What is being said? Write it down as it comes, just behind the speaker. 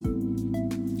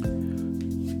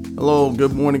Hello,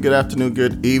 good morning, good afternoon,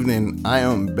 good evening. I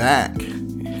am back.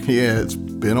 Yeah, it's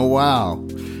been a while.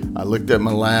 I looked at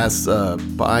my last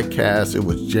podcast. It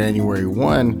was January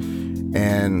 1,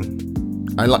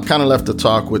 and I kind of left the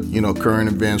talk with, current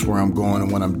events, where I'm going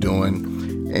and what I'm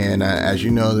doing. And as you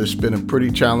know, there's been a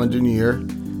pretty challenging year,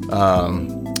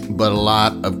 but a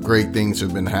lot of great things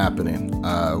have been happening.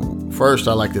 First,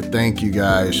 I'd like to thank you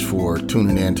guys for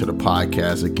tuning in to the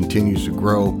podcast. It continues to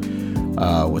grow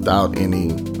without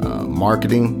any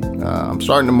marketing. I'm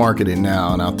starting to market it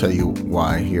now, and I'll tell you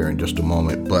why here in just a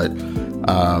moment. But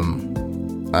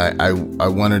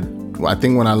I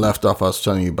think when I left off, I was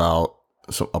telling you about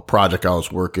a project I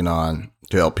was working on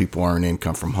to help people earn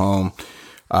income from home.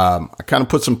 I kind of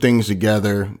put some things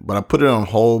together, but I put it on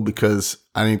hold because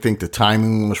I didn't think the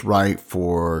timing was right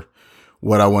for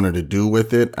what I wanted to do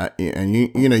with it. And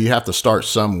you have to start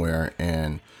somewhere.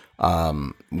 And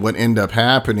what ended up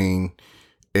happening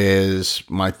is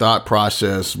my thought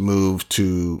process moved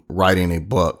to writing a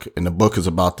book, and the book is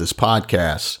about this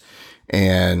podcast.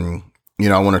 And,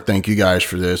 I want to thank you guys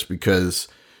for this, because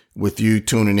with you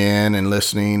tuning in and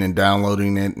listening and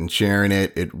downloading it and sharing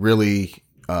it, it really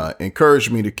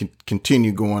encouraged me to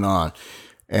continue going on.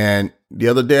 And the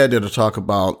other day I did a talk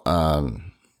about,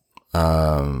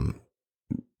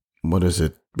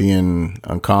 being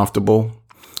uncomfortable,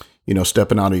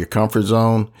 stepping out of your comfort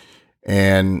zone.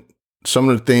 And some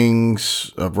of the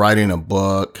things of writing a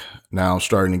book, now I'm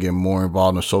starting to get more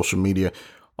involved in social media.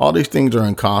 All these things are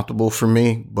uncomfortable for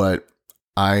me, but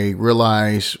I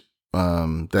realize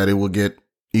that it will get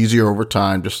easier over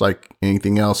time, just like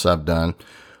anything else I've done.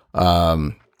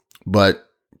 But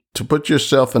to put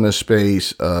yourself in a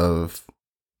space of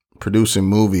producing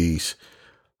movies,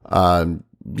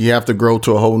 you have to grow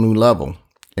to a whole new level.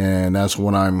 And that's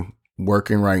what I'm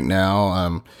working right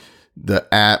now. The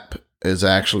podcast is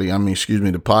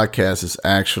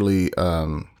actually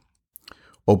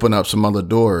open up some other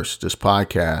doors, this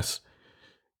podcast,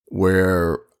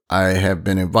 where I have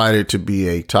been invited to be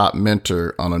a top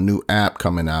mentor on a new app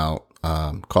coming out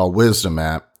called Wisdom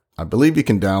App. I believe you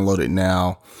can download it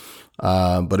now,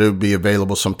 but it'll be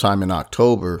available sometime in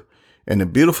October. And the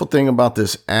beautiful thing about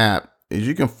this app is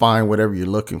you can find whatever you're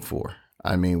looking for.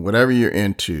 I mean, whatever you're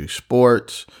into: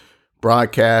 sports,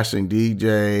 broadcasting,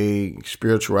 DJ,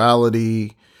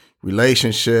 spirituality,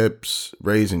 relationships,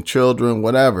 raising children,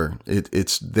 whatever.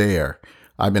 It's there.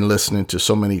 I've been listening to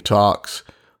so many talks,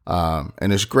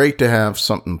 and it's great to have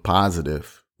something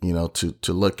positive,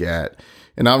 to look at.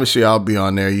 And obviously I'll be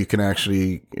on there. You can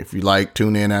actually, if you like,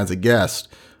 tune in as a guest.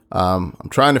 I'm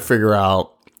trying to figure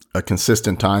out a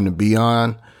consistent time to be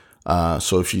on.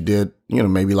 So if you did,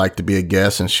 maybe like to be a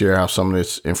guest and share how some of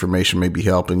this information may be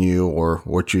helping you or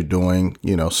what you're doing,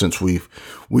 since we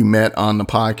met on the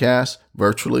podcast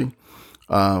virtually.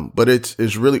 But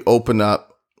it's really opened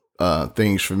up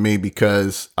things for me,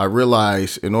 because I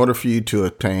realize in order for you to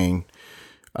attain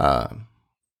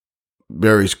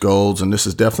various goals, and this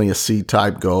is definitely a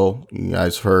C-type goal. You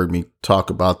guys heard me talk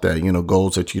about that,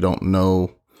 goals that you don't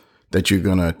know that you're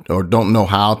gonna, or don't know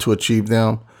how to achieve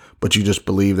them, but you just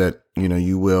believe that,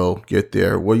 you will get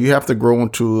there. Well, you have to grow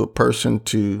into a person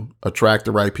to attract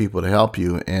the right people to help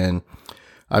you. And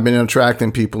I've been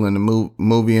attracting people in the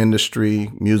movie industry,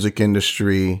 music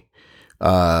industry,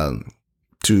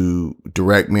 to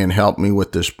direct me and help me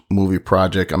with this movie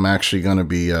project. I'm actually going to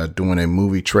be doing a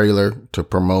movie trailer to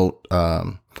promote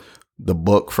the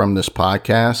book from this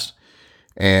podcast.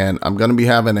 And I'm going to be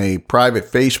having a private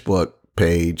Facebook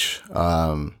page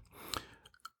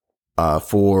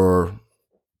for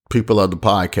people of the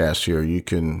podcast here. You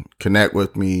can connect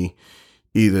with me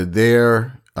either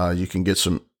there. You can get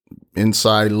some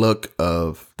inside look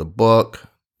of the book,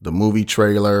 the movie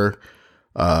trailer,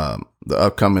 the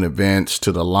upcoming events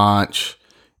to the launch.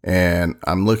 And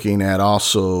I'm looking at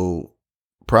also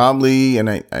probably, and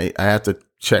I have to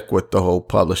check with the whole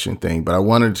publishing thing, but I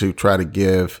wanted to try to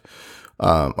give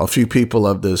a few people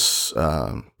of this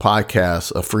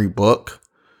podcast a free book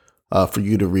for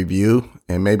you to review,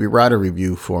 and maybe write a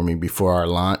review for me before our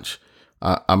launch.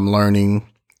 I'm learning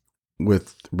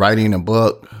with writing a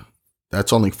book,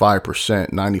 that's only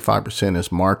 5%, 95%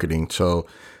 is marketing. So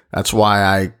that's why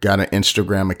I got an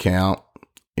Instagram account.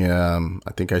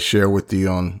 I think I share with you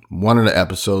on one of the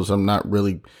episodes. I'm not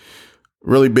really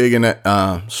big in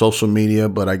social media,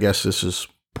 but I guess this is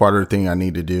part of the thing I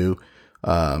need to do.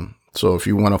 So if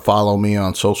you want to follow me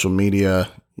on social media,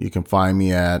 you can find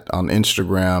me on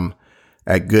Instagram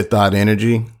at Good Thought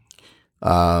Energy.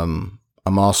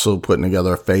 I'm also putting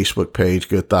together a Facebook page,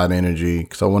 Good Thought Energy,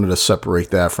 because I wanted to separate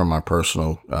that from my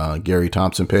personal Gary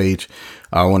Thompson page.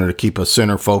 I wanted to keep a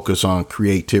center focus on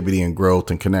creativity and growth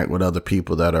and connect with other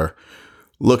people that are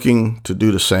looking to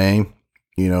do the same.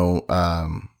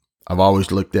 I've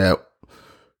always looked at,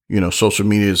 social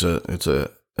media is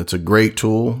it's a great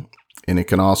tool, and it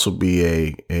can also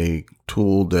be a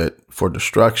tool for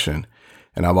destruction.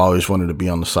 And I've always wanted to be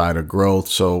on the side of growth.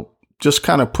 So just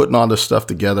kind of putting all this stuff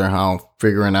together,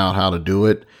 figuring out how to do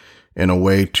it in a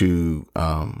way to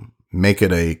make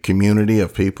it a community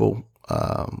of people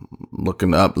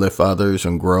looking to uplift others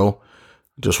and grow.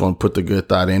 Just want to put the Good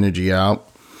Thought Energy out.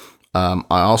 I'm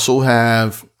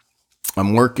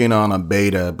working on a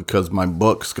beta because my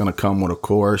book's going to come with a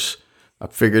course. I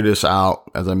figured this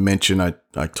out. As I mentioned, I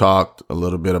talked a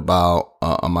little bit about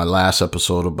on my last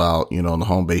episode about, the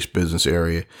home-based business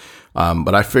area.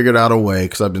 But I figured out a way,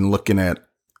 because I've been looking at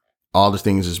all the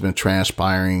things that's been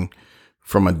transpiring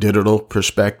from a digital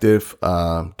perspective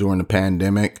during the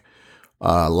pandemic.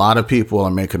 A lot of people are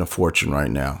making a fortune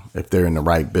right now if they're in the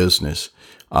right business.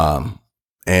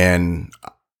 And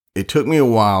it took me a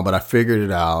while, but I figured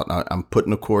it out. I'm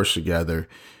putting a course together,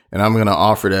 and I'm going to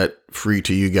offer that free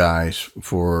to you guys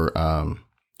for,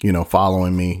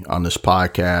 following me on this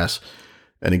podcast.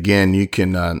 And again, you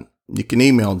can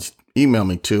email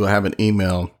me too. I have an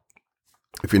email.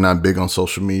 If you're not big on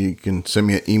social media, you can send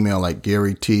me an email at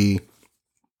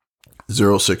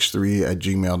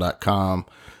garyt063@gmail.com.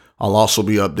 I'll also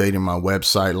be updating my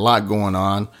website. A lot going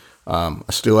on. I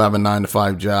still have a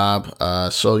 9-to-5 job.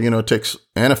 So, it takes,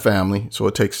 and a family. So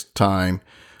it takes time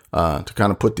to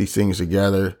kind of put these things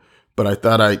together. But I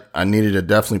thought I needed to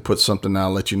definitely put something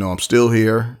out, let you know I'm still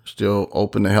here, still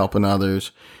open to helping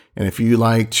others. And if you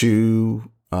like to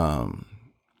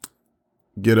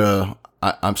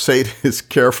I'm saying this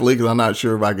carefully because I'm not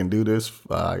sure if I can do this.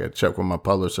 I got to check with my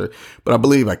publisher, but I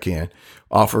believe I can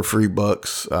offer free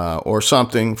books or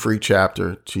something, free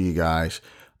chapter to you guys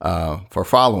for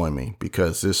following me,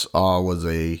 because this all was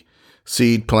a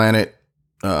seed planted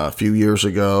a few years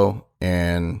ago.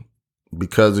 And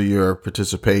because of your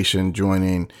participation,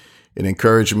 joining, it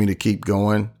encouraged me to keep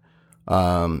going.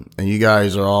 And you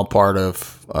guys are all part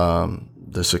of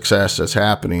the success that's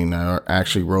happening. I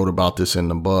actually wrote about this in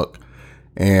the book,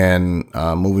 and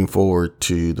moving forward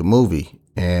to the movie.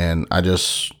 And I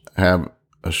just have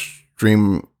a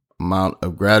extreme amount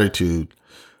of gratitude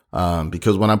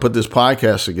because when I put this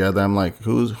podcast together, I'm like,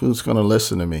 who's going to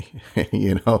listen to me?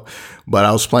 But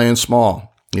I was playing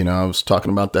small. I was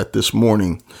talking about that this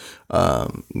morning.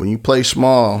 When you play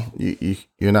small,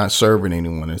 you're not serving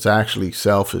anyone. It's actually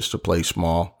selfish to play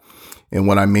small. And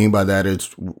what I mean by that is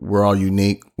we're all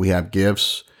unique. We have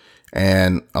gifts.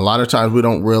 And a lot of times we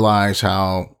don't realize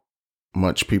how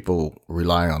much people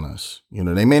rely on us.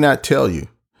 They may not tell you,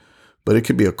 but it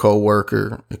could be a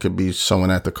coworker. It could be someone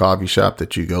at the coffee shop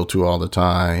that you go to all the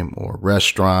time, or a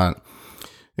restaurant.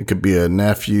 It could be a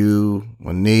nephew,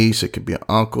 a niece. It could be an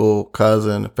uncle,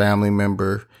 cousin, a family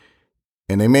member.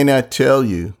 And they may not tell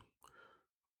you,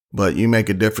 but you make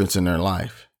a difference in their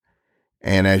life.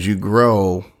 And as you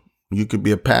grow, you could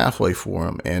be a pathway for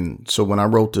them. And so when I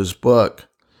wrote this book,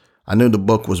 I knew the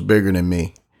book was bigger than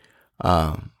me.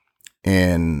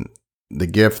 And the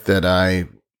gift that I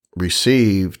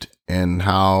received and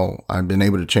how I've been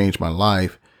able to change my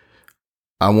life,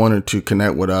 I wanted to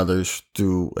connect with others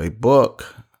through a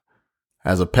book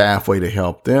as a pathway to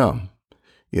help them.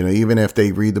 Even if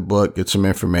they read the book, get some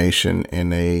information,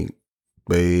 and they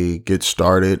get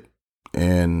started,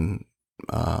 and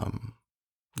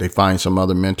they find some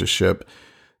other mentorship,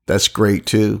 that's great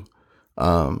too.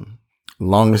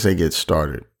 Long as they get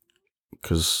started,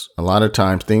 because a lot of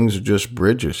times things are just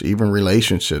bridges, even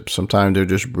relationships. Sometimes they're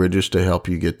just bridges to help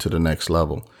you get to the next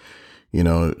level.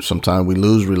 Sometimes we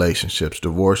lose relationships,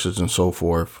 divorces and so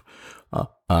forth,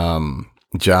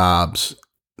 jobs,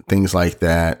 things like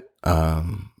that,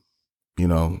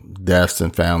 deaths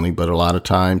and family. But a lot of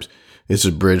times it's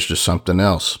a bridge to something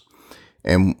else.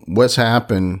 And what's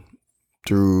happened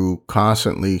through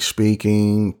constantly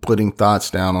speaking, putting thoughts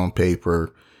down on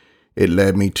paper, it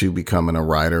led me to becoming a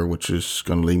writer, which is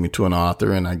going to lead me to an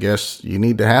author. And I guess you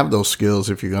need to have those skills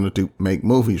if you're going to make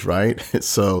movies, right?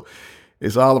 So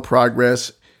it's all a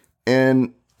progress.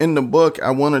 And in the book,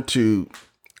 I wanted to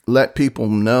let people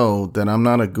know that I'm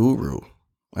not a guru.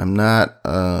 I'm not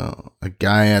a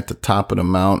guy at the top of the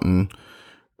mountain.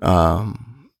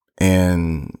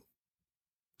 And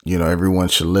everyone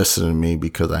should listen to me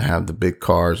because I have the big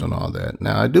cars and all that.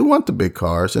 Now, I do want the big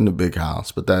cars and the big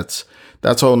house, but that's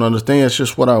a whole nother thing. It's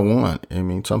just what I want. I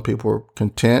mean, some people are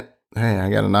content. Hey, I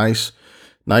got a nice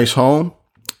home,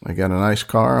 I got a nice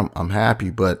car. I'm happy.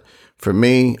 But for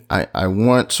me, I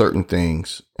want certain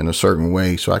things in a certain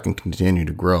way so I can continue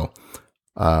to grow.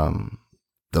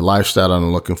 The lifestyle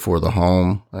I'm looking for, the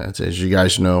home, as you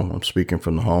guys know, I'm speaking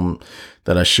from the home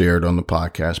that I shared on the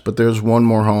podcast, but there's one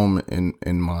more home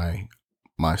in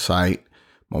my sight.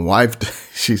 My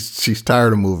wife, she's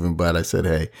tired of moving, but I said,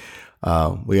 hey,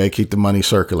 we got to keep the money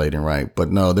circulating, right?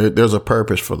 But no, there's a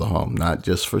purpose for the home, not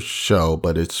just for show,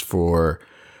 but it's for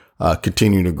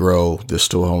continue to grow this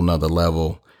to a whole nother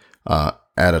level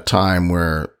at a time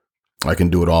where I can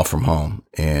do it all from home.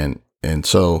 And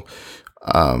so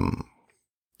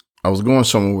I was going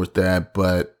somewhere with that,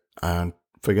 but I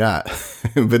forgot.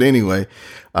 But anyway,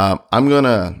 I'm going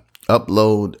to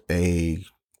upload a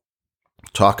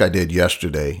talk I did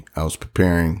yesterday. I was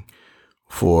preparing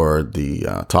for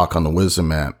the talk on the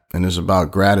Wisdom app, and it's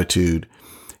about gratitude.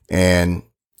 And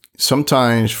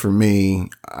sometimes for me,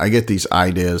 I get these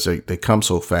ideas, they come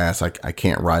so fast, I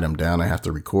can't write them down. I have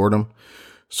to record them.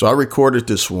 So I recorded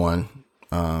this one.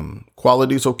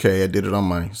 Quality's okay. I did it on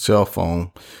my cell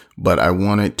phone, but I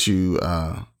wanted to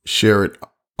share it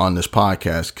on this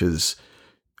podcast because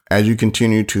as you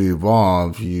continue to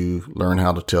evolve, you learn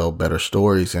how to tell better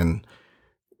stories. And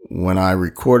when I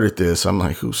recorded this, I'm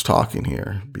like, who's talking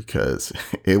here? Because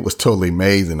it was totally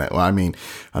amazing. Well, I mean,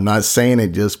 I'm not saying it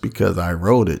just because I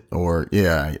wrote it or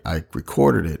I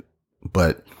recorded it,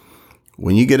 but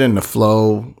when you get in the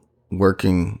flow,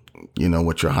 working,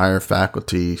 with your higher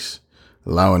faculties,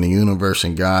 allowing the universe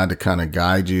and God to kind of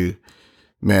guide you,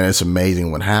 man, it's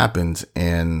amazing what happens.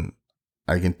 And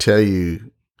I can tell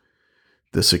you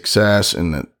the success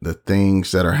and the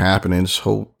things that are happening.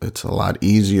 It's a lot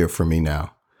easier for me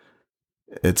now.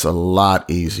 It's a lot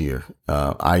easier.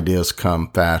 Ideas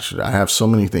come faster. I have so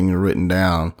many things written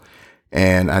down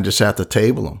and I just have to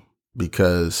table them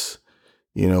because,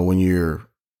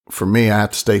 for me, I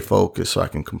have to stay focused so I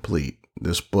can complete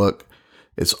this book.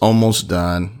 It's almost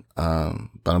done.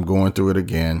 But I'm going through it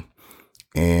again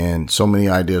and so many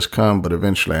ideas come, but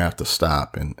eventually I have to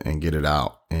stop and get it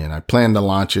out. And I plan to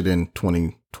launch it in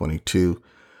 2022.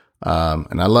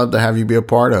 And I'd love to have you be a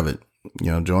part of it.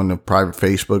 Join the private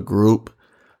Facebook group.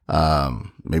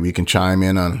 Maybe you can chime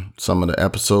in on some of the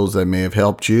episodes that may have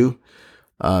helped you.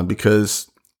 Because,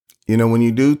 when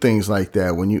you do things like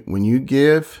that, when you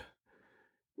give,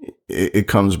 it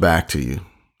comes back to you,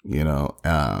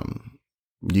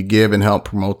 you give and help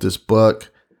promote this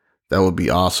book. That would be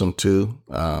awesome too.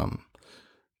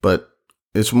 But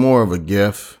it's more of a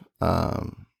gift,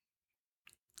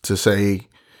 to say,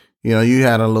 you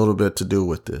had a little bit to do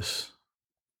with this.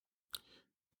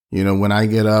 When I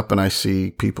get up and I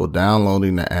see people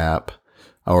downloading the app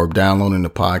or downloading the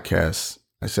podcast,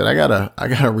 I said, I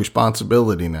got a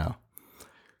responsibility now.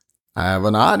 I have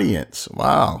an audience.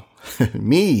 Wow.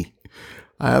 Me.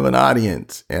 I have an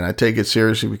audience and I take it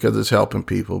seriously because it's helping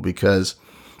people. Because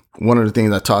one of the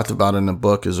things I talked about in the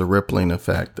book is a rippling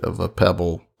effect of a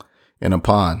pebble in a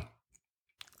pond.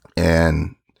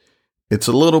 And it's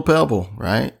a little pebble,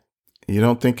 right? You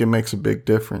don't think it makes a big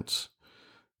difference.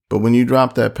 But when you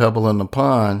drop that pebble in the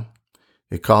pond,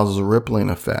 it causes a rippling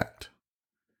effect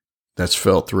that's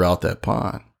felt throughout that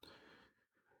pond.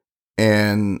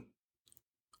 And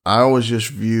I always just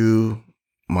view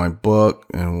my book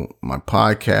and my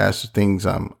podcast, the things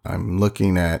I'm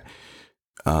looking at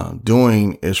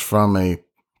doing is from a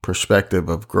perspective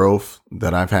of growth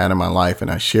that I've had in my life.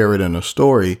 And I share it in a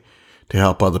story to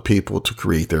help other people to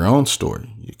create their own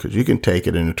story, because you can take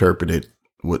it and interpret it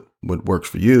what works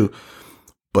for you.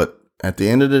 But at the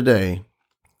end of the day,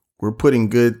 we're putting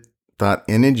good thought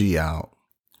energy out.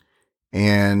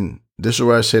 And this is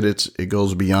where I said it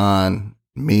goes beyond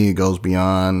me. It goes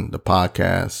beyond the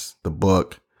podcast, the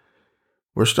book.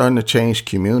 We're starting to change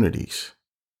communities.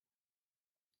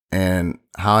 And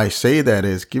how I say that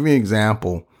is, give you an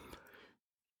example.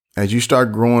 As you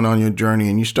start growing on your journey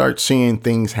and you start seeing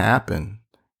things happen,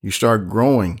 you start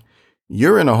growing,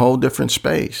 you're in a whole different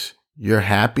space. You're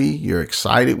happy. You're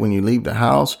excited when you leave the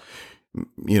house.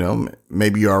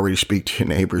 Maybe you already speak to your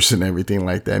neighbors and everything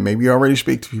like that. Maybe you already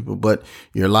speak to people, but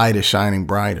your light is shining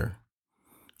brighter.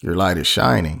 Your light is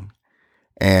shining.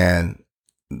 And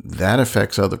that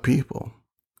affects other people.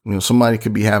 Somebody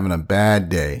could be having a bad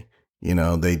day. They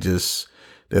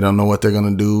don't know what they're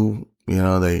going to do.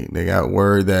 They got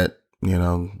word that,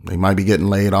 they might be getting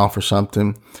laid off or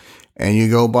something. And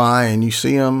you go by and you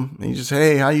see them and you just,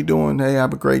 hey, how you doing? Hey,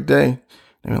 have a great day.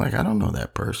 And you're like, I don't know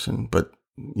that person, but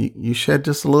you shed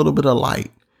just a little bit of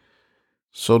light.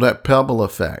 So that pebble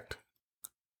effect.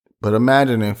 But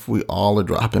imagine if we all are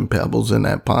dropping pebbles in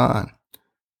that pond.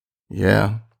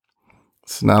 Yeah.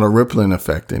 It's not a rippling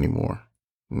effect anymore.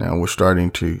 Now we're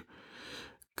starting to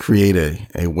create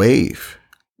a wave,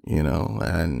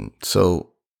 and so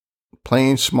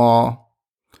playing small,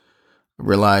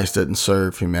 realize doesn't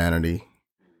serve humanity.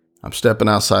 I'm stepping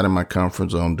outside of my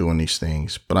comfort zone doing these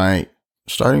things, but I'm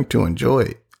starting to enjoy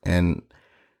it. And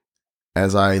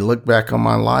as I look back on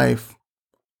my life,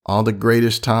 all the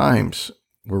greatest times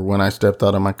were when I stepped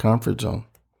out of my comfort zone.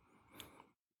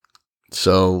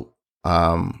 So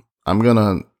I'm going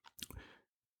to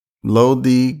load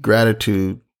the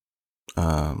gratitude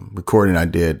recording I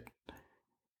did,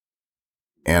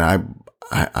 and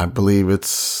I believe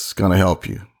it's going to help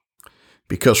you.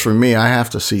 Because for me, I have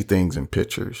to see things in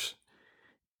pictures.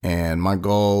 And my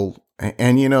goal,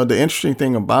 and the interesting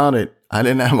thing about it, I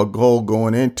didn't have a goal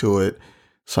going into it.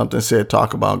 Something said,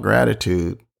 talk about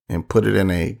gratitude and put it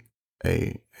in a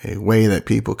way that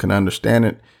people can understand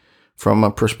it from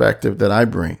a perspective that I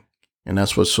bring. And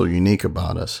that's what's so unique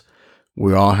about us.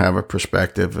 We all have a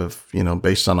perspective of,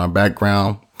 based on our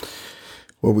background,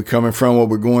 where we're coming from, what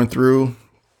we're going through,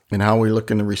 and how we're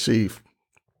looking to receive.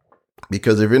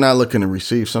 Because if you're not looking to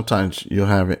receive, sometimes you'll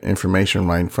have information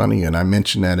right in front of you. And I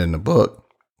mentioned that in the book.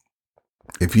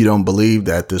 If you don't believe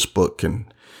that this book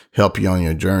can help you on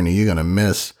your journey, you're going to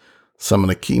miss some of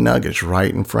the key nuggets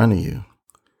right in front of you.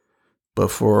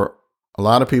 But for a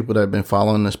lot of people that have been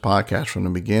following this podcast from the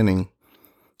beginning,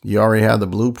 you already have the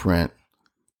blueprint.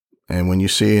 And when you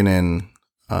see it in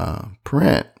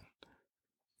print,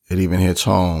 it even hits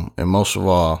home. And most of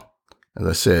all, as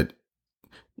I said,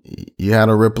 you had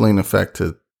a rippling effect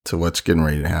to what's getting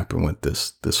ready to happen with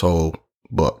this whole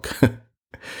book.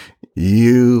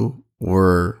 You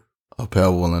were a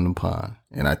pebble in the pond,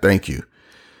 and I thank you.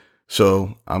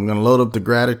 So I'm going to load up the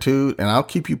gratitude, and I'll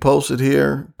keep you posted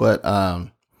here, but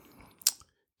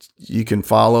you can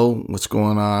follow what's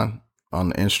going on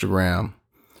the Instagram.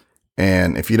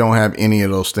 And if you don't have any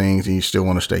of those things and you still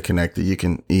want to stay connected, you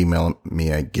can email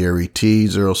me at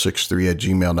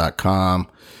garyt063@gmail.com.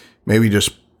 Maybe just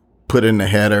put in the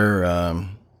header,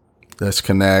 let's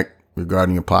connect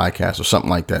regarding your podcast or something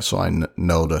like that, so I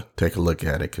know to take a look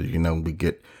at it, because we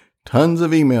get tons of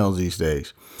emails these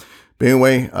days. But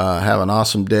anyway, have an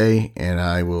awesome day, and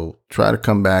I will try to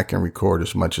come back and record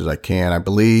as much as I can. I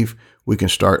believe we can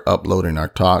start uploading our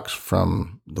talks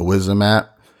from the Wisdom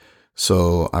app,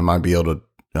 so I might be able to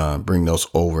bring those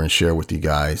over and share with you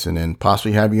guys, and then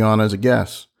possibly have you on as a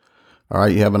guest. All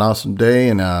right, you have an awesome day,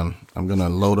 and I'm going to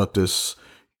load up this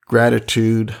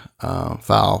gratitude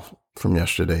file from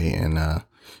yesterday and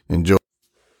enjoy.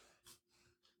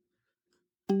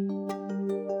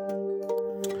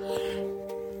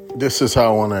 This is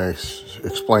how I want to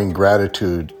explain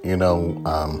gratitude,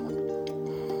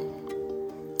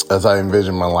 as I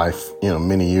envisioned my life,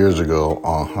 many years ago,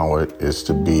 on how it is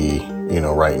to be,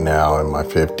 right now in my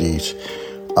 50s.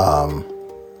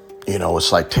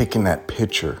 It's like taking that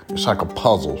picture. It's like a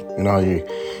puzzle. You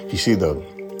see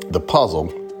the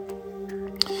puzzle,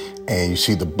 and you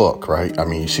see the book, right? I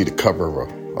mean, you see the cover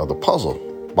of the puzzle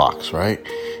box, right?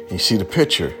 And you see the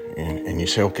picture, and you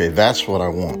say, okay, that's what I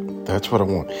want. That's what I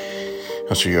want.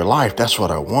 And so your life, that's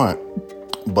what I want.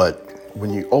 But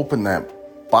when you open that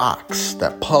box,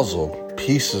 that puzzle,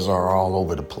 pieces are all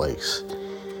over the place.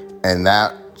 And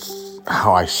that's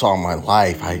how I saw my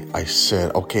life. I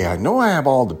said, okay, I know I have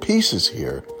all the pieces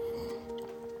here,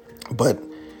 but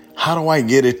how do I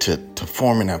get it to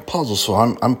forming that puzzle? So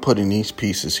I'm putting these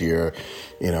pieces here.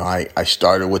 I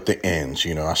started with the ends,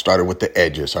 I started with the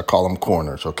edges. I call them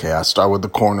corners. Okay. I start with the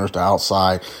corners, the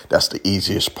outside. That's the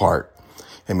easiest part.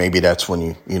 And maybe that's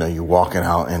when you're walking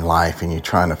out in life and you're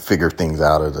trying to figure things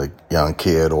out as a young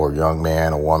kid or young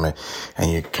man or woman.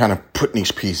 And you're kind of putting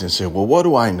these pieces and say, well, what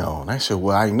do I know? And I said,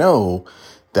 well, I know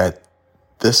that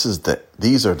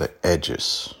these are the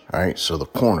edges, right? So the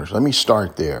corners, let me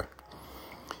start there.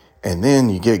 And then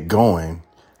you get going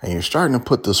and you're starting to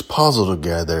put this puzzle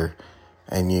together,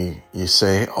 and you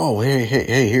say, oh, hey,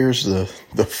 here's the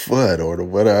foot or the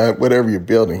whatever you're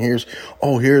building. Here's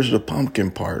the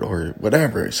pumpkin part or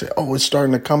whatever. You say, oh, it's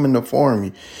starting to come into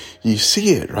form. You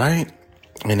see it, right?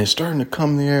 And it's starting to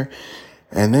come there.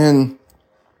 And then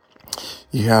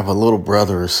you have a little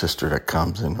brother or sister that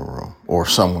comes in the room, or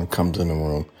someone comes in the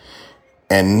room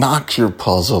and knocks your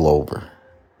puzzle over.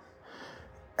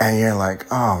 And you're like,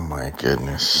 oh my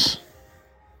goodness.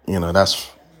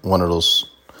 That's one of those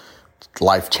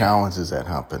life challenges that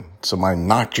happen. Somebody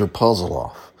knocked your puzzle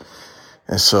off.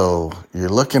 And so you're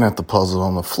looking at the puzzle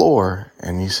on the floor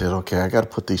and you said, okay, I got to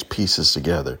put these pieces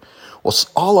together. Well,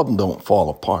 all of them don't fall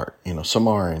apart. Some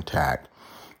are intact.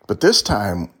 But this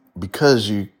time, because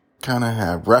you kind of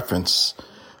have reference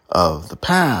of the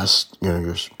past,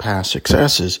 your past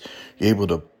successes, you're able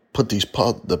to put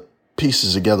the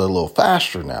pieces together a little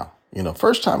faster now.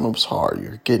 First time it was hard.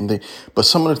 You're getting but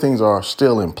some of the things are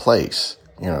still in place.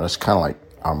 That's kind of like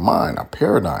our mind, our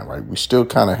paradigm, right? We still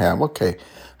kind of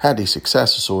had these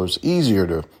successes, so it's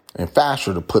easier and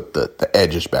faster to put the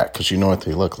edges back because you know what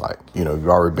they look like. You've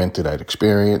already been through that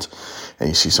experience and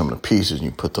you see some of the pieces and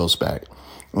you put those back.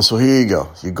 And so here you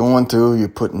go. You're going through, you're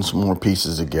putting some more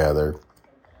pieces together,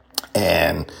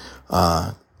 and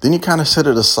then you kind of set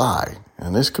it aside.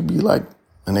 And this could be like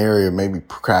an area of maybe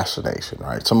procrastination,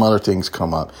 right? Some other things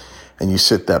come up and you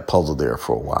sit that puzzle there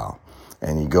for a while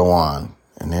and you go on,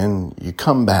 and then you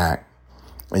come back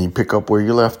and you pick up where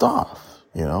you left off.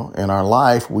 In our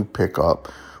life, we pick up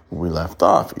where we left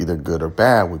off, either good or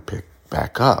bad, we pick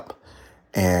back up.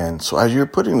 And so as you're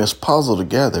putting this puzzle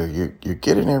together, you're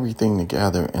getting everything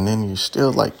together, and then you're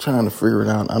still like trying to figure it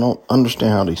out. I don't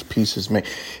understand how these pieces make,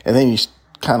 and then you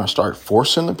kind of start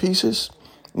forcing the pieces.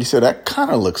 You say that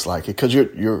kind of looks like it because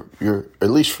you're at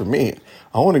least for me,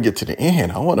 I want to get to the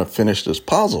end. I want to finish this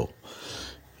puzzle.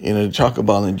 Talk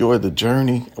about enjoy the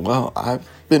journey. Well, I've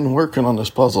been working on this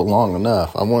puzzle long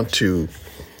enough. I want to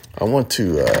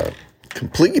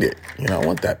complete it. I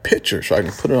want that picture so I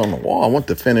can put it on the wall. I want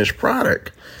the finished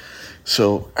product.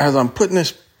 So as I'm putting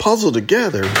this puzzle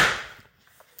together,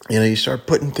 you start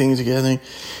putting things together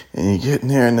and you get in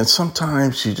there, and then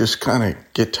sometimes you just kind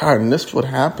of get tired. And this is what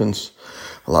happens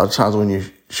a lot of times when you're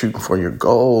shooting for your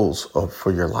goals or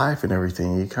for your life and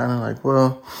everything. You kind of like,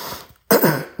 well,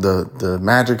 the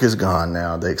magic is gone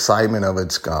now. The excitement of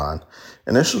it's gone.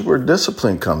 And this is where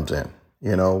discipline comes in,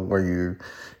 where you're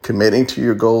committing to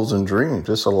your goals and dreams.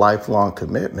 It's a lifelong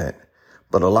commitment.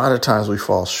 But a lot of times we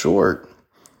fall short,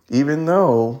 even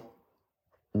though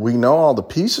we know all the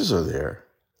pieces are there.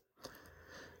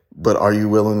 But are you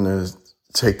willing to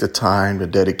take the time, the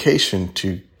dedication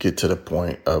to get to the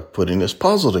point of putting this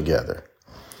puzzle together?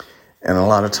 And a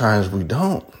lot of times we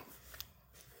don't.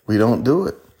 We don't do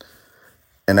it.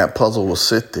 And that puzzle will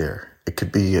sit there. It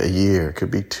could be a year. It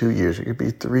could be 2 years. It could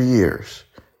be 3 years.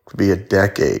 It could be a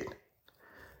decade.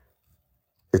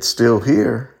 It's still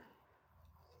here.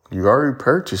 You already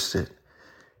purchased it.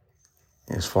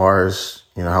 As far as,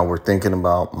 how we're thinking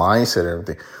about mindset and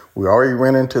everything, we already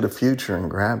ran into the future and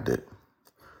grabbed it.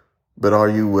 But are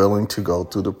you willing to go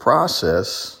through the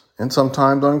process, and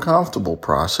sometimes uncomfortable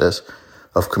process,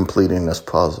 of completing this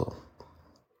puzzle?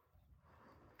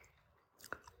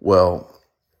 Well,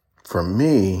 for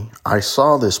me, I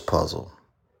saw this puzzle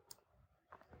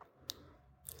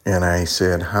and I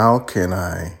said,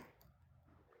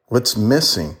 what's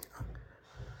missing?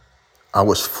 I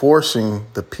was forcing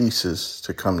the pieces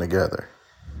to come together.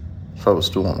 That's what I was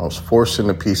doing. I was forcing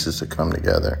the pieces to come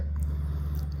together.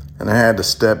 And I had to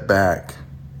step back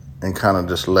and kind of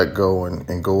just let go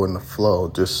and go in the flow.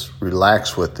 Just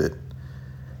relax with it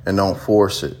and don't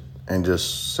force it. And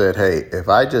just said, hey, if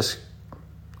I just,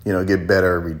 get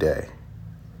better every day.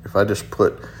 If I just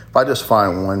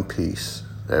find one piece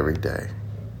every day,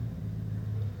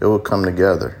 it will come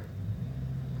together.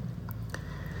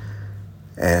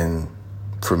 And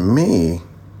for me,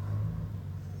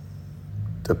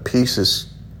 the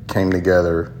pieces came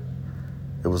together.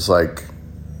 It was like,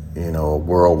 a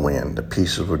whirlwind. The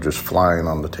pieces were just flying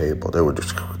on the table. It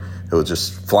was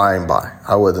just flying by.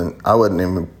 I wasn't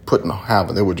even putting a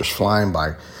habit. They were just flying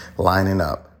by, lining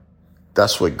up.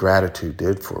 That's what gratitude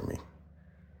did for me.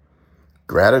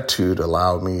 Gratitude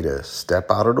allowed me to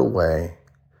step out of the way,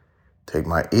 take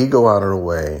my ego out of the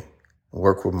way,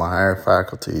 work with my higher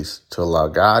faculties to allow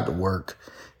God to work,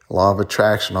 law of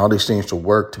attraction, all these things to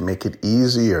work to make it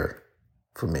easier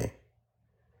for me.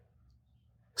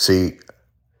 See,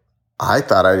 I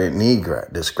thought I didn't need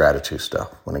this gratitude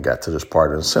stuff when it got to this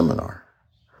part of the seminar.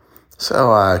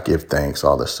 So I give thanks,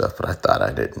 all this stuff, but I thought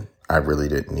I really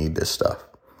didn't need this stuff.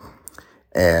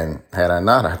 And had I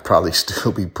not, I'd probably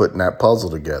still be putting that puzzle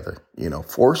together,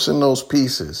 forcing those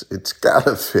pieces. It's got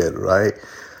to fit, right?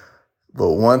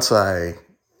 But once I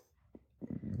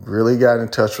really got in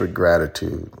touch with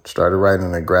gratitude, started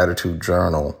writing a gratitude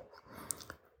journal,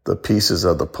 the pieces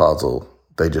of the puzzle,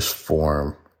 they just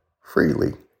form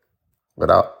freely,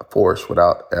 without force,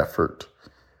 without effort.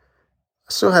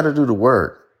 I still had to do the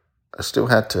work. I still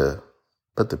had to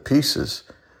put the pieces,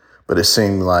 but it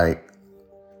seemed like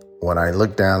when I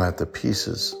looked down at the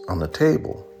pieces on the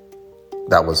table,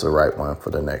 that was the right one for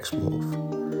the next move.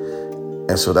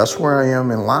 And so that's where I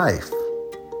am in life.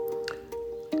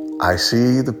 I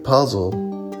see the puzzle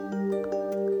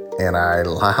and I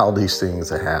allow these things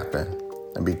to happen.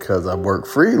 And because I work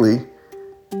freely,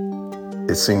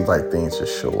 it seems like things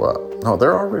just show up. No,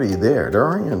 they're already there. They're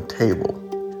already on the table.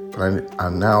 But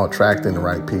I'm now attracting the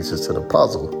right pieces to the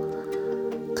puzzle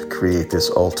to create this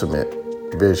ultimate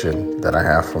vision that I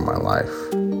have for my life.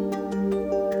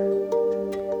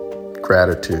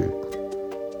 Gratitude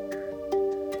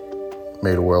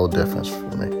made a world of difference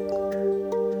for me.